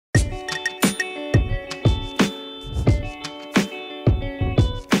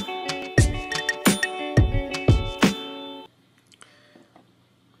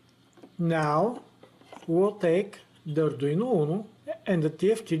Now we'll take the Arduino Uno and the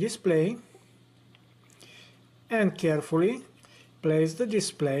TFT display and carefully place the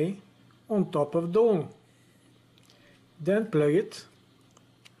display on top of the Uno. Then plug it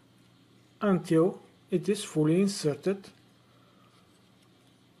until it is fully inserted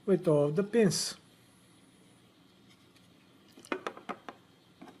with all of the pins.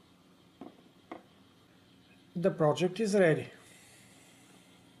 The project is ready.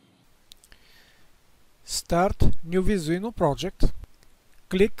 Start new Visuino project.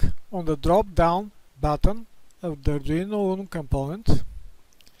 Click on the drop-down button of the Arduino Uno component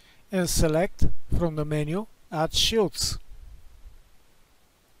and select from the menu Add Shields.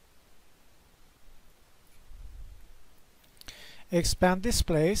 Expand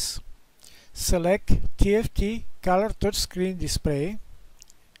displays, select TFT Color Touchscreen Display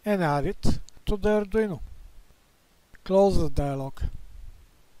and add it to the Arduino. Close the dialog.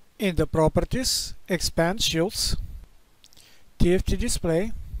 In the Properties, expand Shields, TFT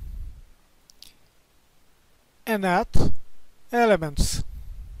Display and add Elements.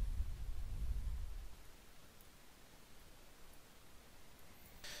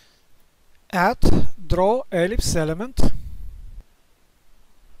 Add Draw Ellipse element.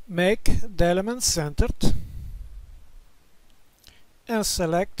 Make the element centered and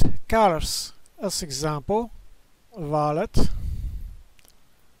select colors, as example violet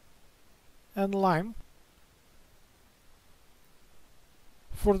and lime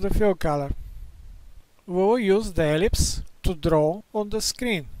for the fill color. We will use the ellipse to draw on the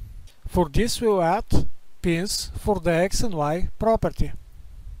screen. For this we will add pins for the X and Y property.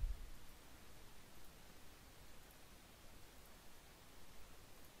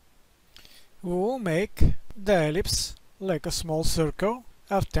 We will make the ellipse like a small circle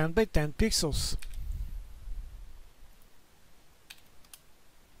of 10 by 10 pixels.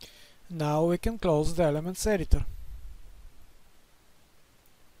 Now we can close the Elements editor.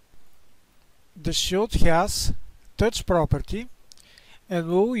 The shield has touch property and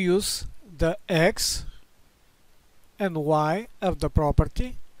we will use the X and Y of the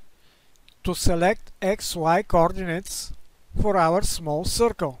property to select XY coordinates for our small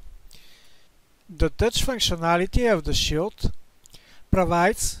circle. The touch functionality of the shield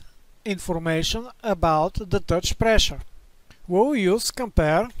provides information about the touch pressure. We will use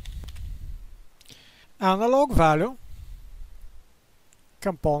compare analog value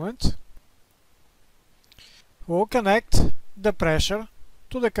component. We will connect the pressure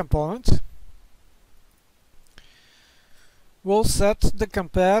to the component. We will set the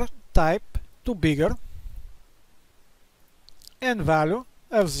compare type to bigger and value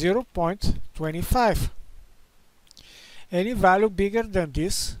of 0.25. Any value bigger than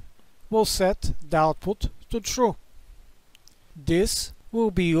this will set the output to true. This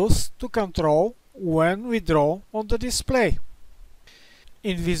will be used to control when we draw on the display.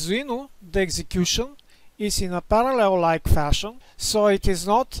 In Visuino, the execution is in a parallel-like fashion, so it is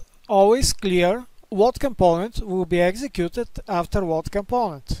not always clear what component will be executed after what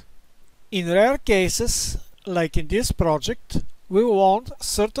component. In rare cases, like in this project, we want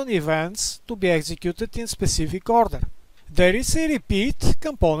certain events to be executed in specific order. There is a repeat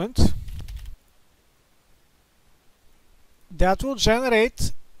component that will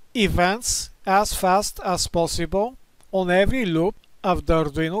generate events as fast as possible on every loop of the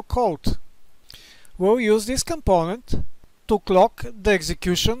Arduino code. We'll use this component to clock the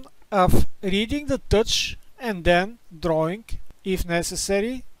execution of reading the touch and then drawing, if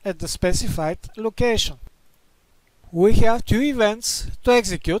necessary, at the specified location. We have two events to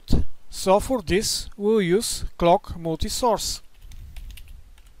execute, so for this we'll use clock multi-source.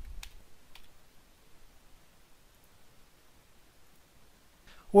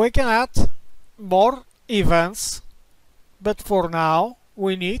 We can add more events, but for now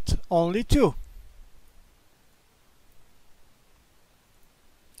we need only two.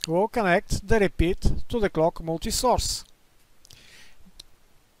 We'll connect the repeat to the clock multi-source.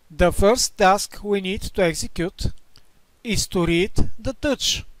 The first task we need to execute is to read the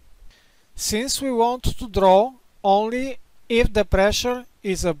touch. Since we want to draw only if the pressure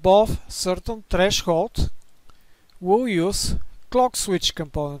is above certain threshold, we'll use clock switch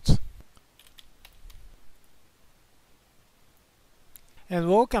component. And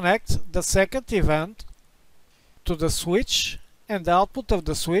we'll connect the second event to the switch and the output of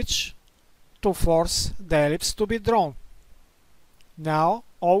the switch to force the ellipse to be drawn. Now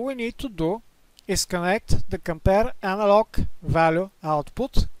all we need to do is connect the compare analog value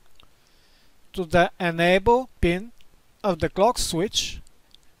output to the enable pin of the clock switch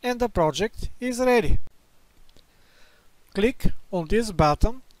and the project is ready. Click on this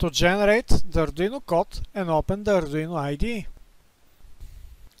button to generate the Arduino code and open the Arduino IDE.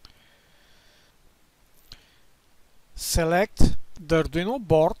 Select the Arduino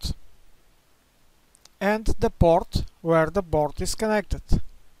board and the port where the board is connected.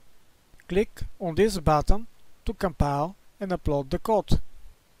 Click on this button to compile and upload the code.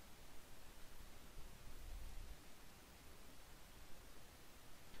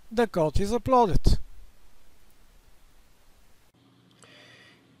 The code is uploaded.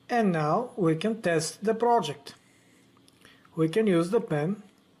 And now we can test the project. We can use the pen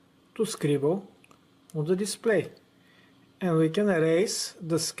to scribble on the display, and we can erase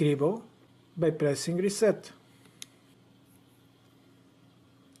the scribble by pressing reset.